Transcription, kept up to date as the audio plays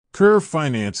Curve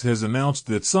Finance has announced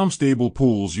that some stable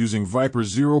pools using Viper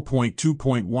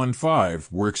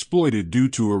 0.2.15 were exploited due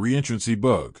to a reentrancy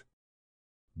bug.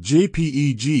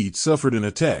 JPEG suffered an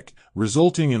attack,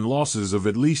 resulting in losses of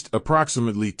at least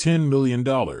approximately $10 million.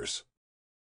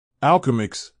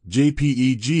 Alchemix,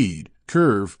 JPEG,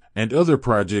 Curve, and other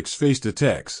projects faced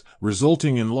attacks,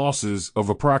 resulting in losses of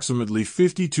approximately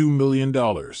 $52 million.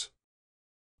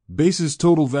 Base's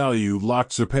total value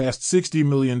locked surpassed $60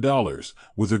 million,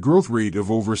 with a growth rate of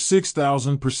over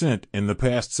 6,000% in the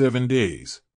past 7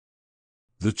 days.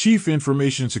 The Chief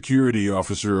Information Security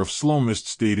Officer of Slowmist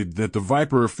stated that the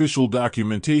Viper official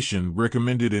documentation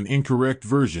recommended an incorrect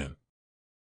version.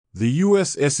 The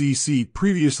U.S. SEC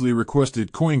previously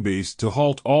requested Coinbase to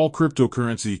halt all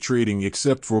cryptocurrency trading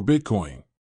except for Bitcoin.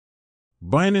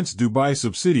 Binance Dubai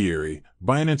subsidiary,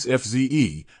 Binance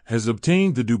FZE, has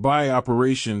obtained the Dubai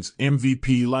Operations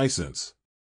MVP license.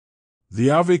 The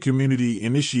Aave community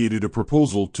initiated a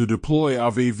proposal to deploy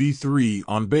Aave v3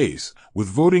 on Base, with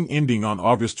voting ending on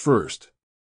August 1st.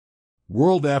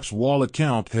 World App's wallet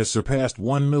count has surpassed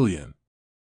 1 million.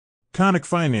 Conic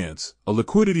Finance, a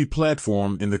liquidity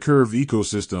platform in the Curve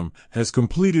ecosystem, has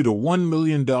completed a $1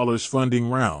 million funding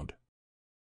round.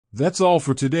 That's all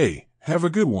for today. Have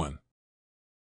a good one.